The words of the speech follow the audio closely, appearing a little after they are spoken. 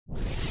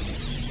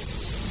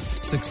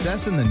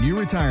Success in the New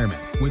Retirement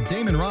with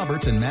Damon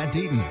Roberts and Matt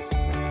Deaton.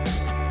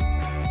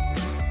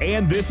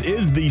 And this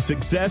is the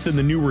Success in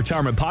the New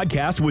Retirement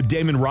podcast with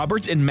Damon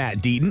Roberts and Matt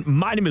Deaton.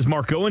 My name is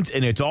Mark Owens,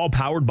 and it's all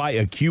powered by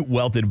Acute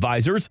Wealth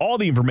Advisors. All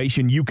the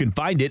information, you can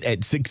find it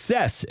at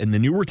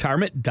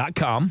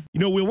successinthenewretirement.com. You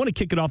know, we want to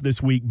kick it off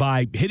this week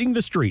by hitting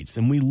the streets,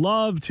 and we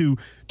love to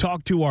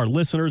talk to our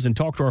listeners and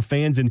talk to our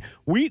fans, and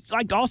we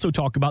like to also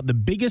talk about the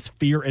biggest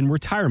fear in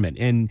retirement.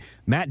 And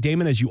Matt,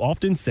 Damon, as you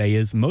often say,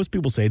 is most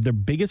people say the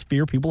biggest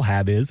fear people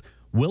have is,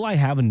 will I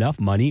have enough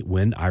money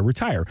when I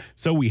retire?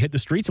 So we hit the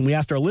streets and we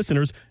asked our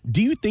listeners,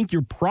 do you think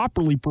you're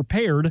properly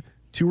prepared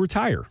to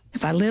retire?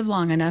 If I live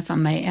long enough, I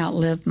may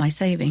outlive my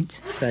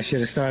savings. I should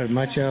have started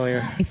much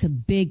earlier. It's a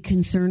big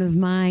concern of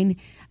mine.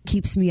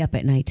 Keeps me up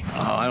at night.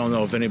 I don't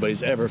know if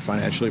anybody's ever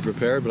financially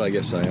prepared, but I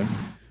guess I am.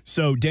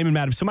 So, Damon,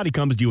 Matt, if somebody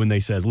comes to you and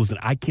they says, listen,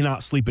 I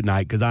cannot sleep at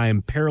night because I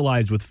am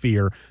paralyzed with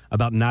fear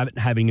about not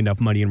having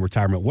enough money in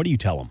retirement, what do you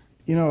tell them?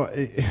 You know,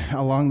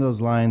 along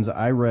those lines,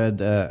 I read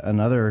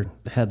another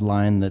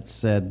headline that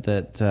said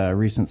that a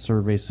recent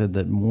survey said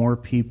that more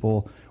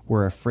people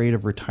were afraid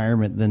of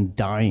retirement than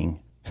dying.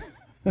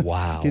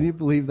 Wow. Can you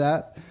believe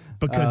that?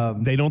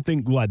 Because they don't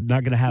think, not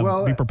going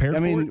to be prepared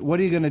for it?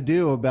 What are you going to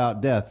do about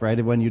death, right?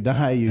 When you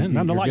die, you're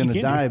going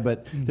to die.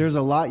 But there's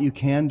a lot you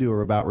can do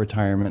about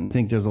retirement. I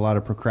think there's a lot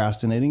of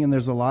procrastinating, and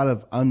there's a lot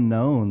of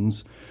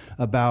unknowns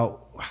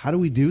about how do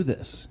we do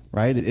this,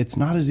 right? It's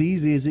not as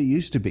easy as it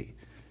used to be.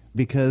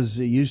 Because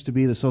it used to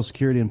be that Social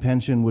Security and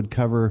pension would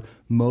cover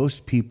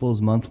most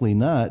people's monthly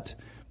nut,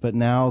 but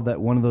now that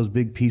one of those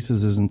big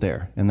pieces isn't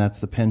there, and that's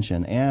the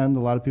pension. And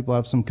a lot of people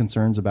have some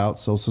concerns about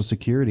Social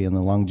Security and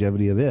the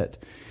longevity of it,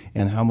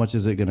 and how much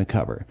is it going to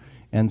cover.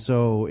 And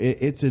so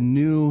it's a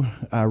new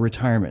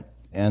retirement.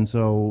 And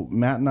so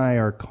Matt and I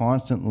are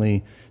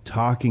constantly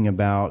talking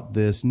about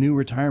this new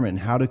retirement and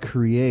how to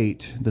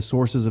create the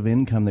sources of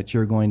income that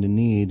you're going to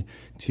need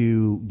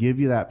to give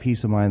you that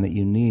peace of mind that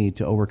you need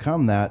to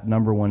overcome that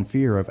number one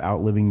fear of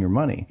outliving your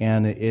money.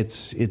 And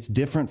it's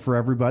different for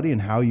everybody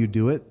and how you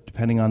do it,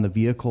 depending on the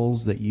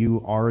vehicles that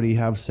you already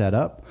have set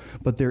up.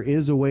 But there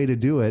is a way to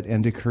do it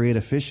and to create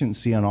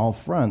efficiency on all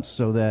fronts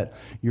so that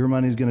your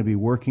money is going to be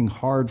working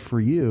hard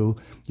for you.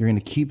 You're going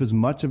to keep as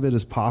much of it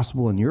as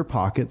possible in your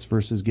pockets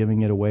versus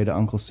giving it away to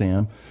Uncle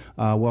Sam,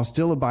 while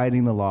still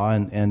abiding the law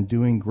and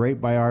doing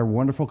great by our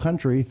wonderful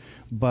country,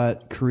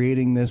 but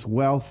creating this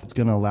wealth that's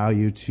going to allow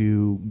you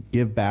to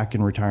give back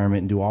in retirement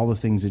and do all the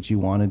things that you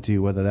wanted to,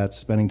 whether that's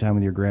spending time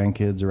with your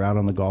grandkids or out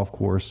on the golf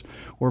course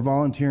or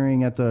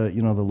volunteering at the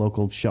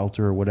local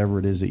shelter or whatever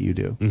it is that you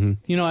do. Mm-hmm.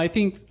 You know, I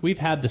think we've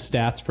had the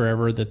stats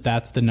forever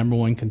that's the number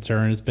one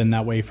concern. It's been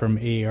that way from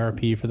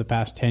AARP for the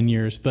past 10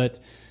 years, but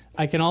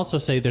I can also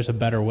say there's a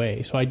better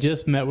way. So I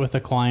just met with a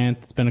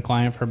client that's been a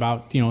client for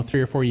about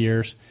 3 or 4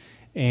 years,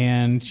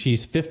 and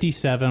she's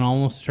 57,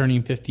 almost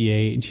turning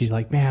 58, and she's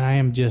like, man, I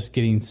am just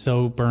getting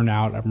so burned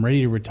out. I'm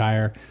ready to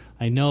retire.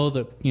 I know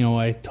that,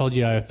 I told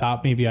you I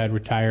thought maybe I'd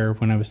retire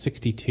when I was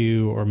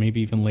 62 or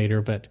maybe even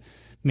later, but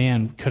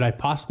man, could I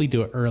possibly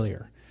do it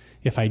earlier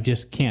if I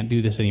just can't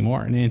do this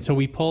anymore? And so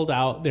we pulled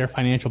out their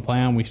financial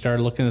plan. We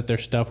started looking at their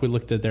stuff. We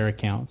looked at their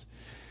accounts.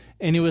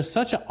 And it was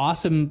such an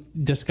awesome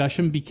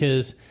discussion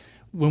because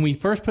when we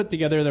first put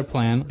together their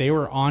plan, they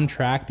were on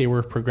track, they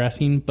were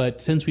progressing.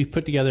 But since we've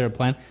put together a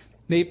plan,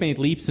 they've made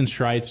leaps and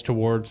strides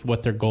towards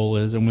what their goal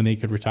is and when they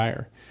could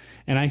retire.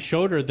 And I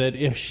showed her that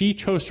if she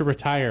chose to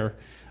retire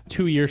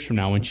 2 years from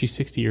now when she's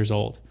 60 years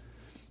old,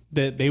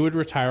 that they would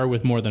retire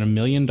with more than $1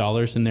 million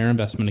in their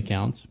investment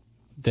accounts,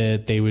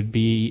 that they would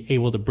be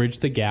able to bridge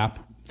the gap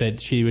that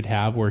she would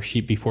have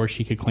before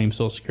she could claim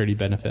Social Security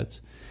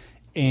benefits,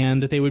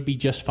 and that they would be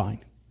just fine.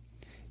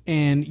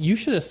 And you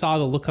should have saw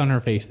the look on her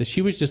face that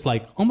she was just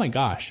like, oh my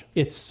gosh,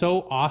 it's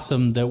so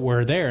awesome that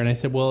we're there. And I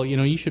said, well,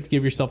 you should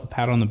give yourself a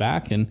pat on the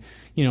back and,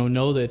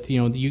 know that,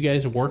 you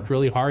guys have worked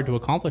really hard to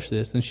accomplish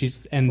this.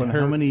 And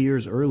how many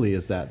years early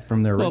is that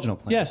from their original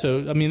plan? Yeah.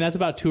 So, that's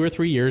about 2 or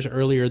 3 years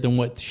earlier than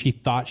what she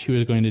thought she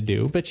was going to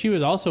do. But she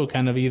was also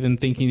kind of even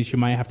thinking she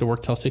might have to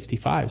work till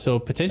 65. So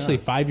potentially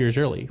 5 years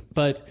early.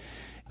 But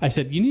I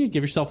said, you need to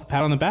give yourself a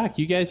pat on the back.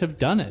 You guys have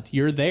done it.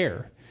 You're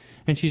there.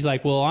 And she's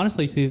like, well,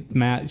 honestly,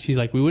 Matt, she's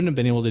like, we wouldn't have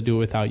been able to do it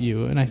without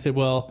you. And I said,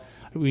 well,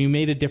 we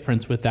made a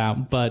difference with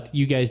that, but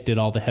you guys did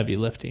all the heavy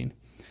lifting.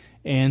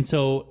 And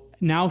so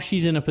now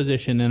she's in a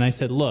position, and I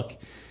said, look,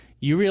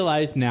 you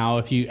realize now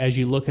as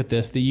you look at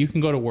this, that you can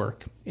go to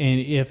work.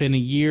 And if in a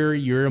year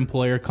your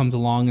employer comes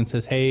along and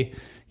says, hey,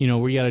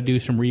 we got to do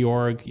some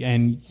reorg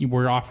and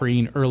we're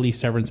offering early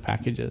severance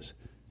packages,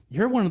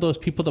 you're one of those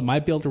people that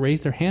might be able to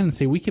raise their hand and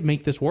say, we could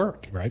make this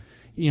work. Right.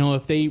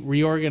 If they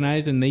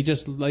reorganize and they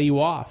just lay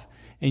you off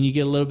and you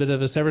get a little bit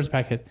of a severance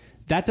packet,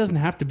 that doesn't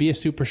have to be a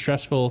super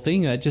stressful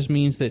thing. That just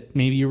means that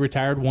maybe you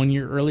retired 1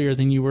 year earlier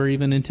than you were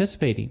even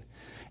anticipating.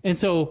 And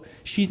so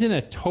she's in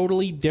a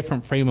totally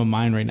different frame of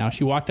mind right now.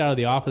 She walked out of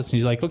the office and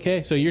she's like,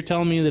 okay, so you're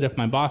telling me that if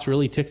my boss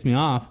really ticks me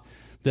off,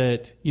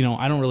 that,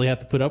 I don't really have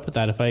to put up with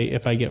that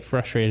if I get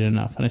frustrated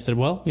enough. And I said,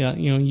 well, yeah,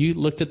 you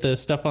looked at the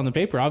stuff on the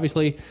paper.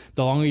 Obviously,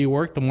 the longer you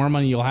work, the more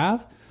money you'll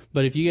have.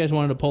 But if you guys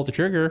wanted to pull the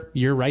trigger,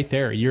 you're right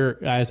there. You're,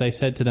 as I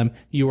said to them,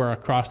 you are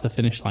across the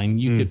finish line.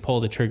 You could pull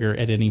the trigger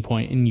at any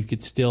point and you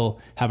could still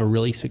have a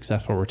really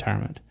successful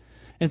retirement.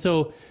 And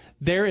so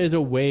there is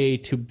a way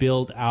to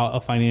build out a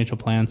financial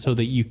plan so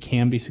that you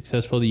can be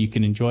successful, that you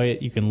can enjoy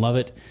it, you can love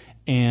it,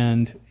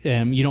 and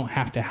you don't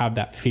have to have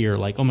that fear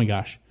like, oh my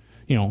gosh,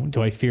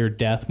 do I fear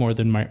death more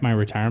than my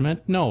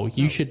retirement? No,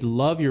 you should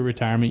love your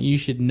retirement. You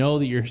should know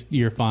that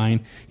you're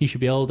fine. You should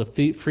be able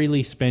to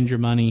freely spend your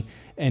money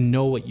and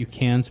know what you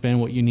can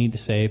spend, what you need to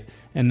save.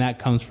 And that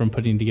comes from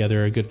putting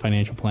together a good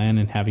financial plan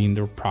and having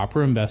the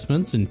proper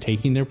investments and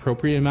taking the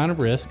appropriate amount of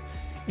risk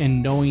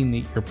and knowing that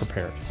you're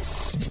prepared.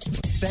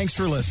 Thanks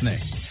for listening.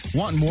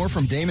 Want more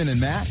from Damon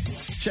and Matt?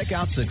 Check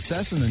out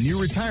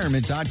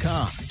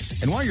successinthenewretirement.com.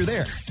 And while you're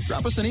there,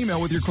 drop us an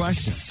email with your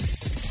questions.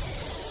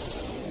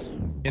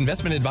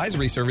 Investment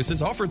advisory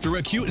services offered through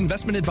Acute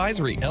Investment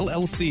Advisory,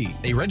 LLC,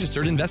 a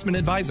registered investment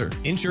advisor.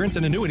 Insurance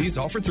and annuities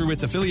offered through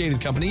its affiliated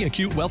company,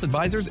 Acute Wealth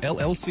Advisors,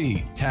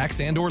 LLC. Tax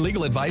and or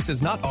legal advice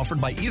is not offered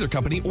by either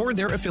company or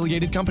their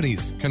affiliated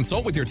companies.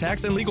 Consult with your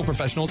tax and legal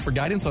professionals for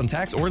guidance on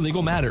tax or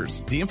legal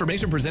matters. The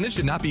information presented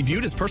should not be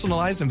viewed as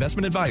personalized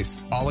investment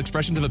advice. All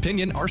expressions of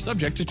opinion are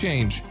subject to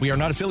change. We are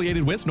not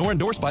affiliated with nor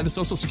endorsed by the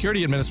Social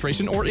Security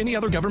Administration or any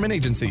other government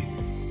agency.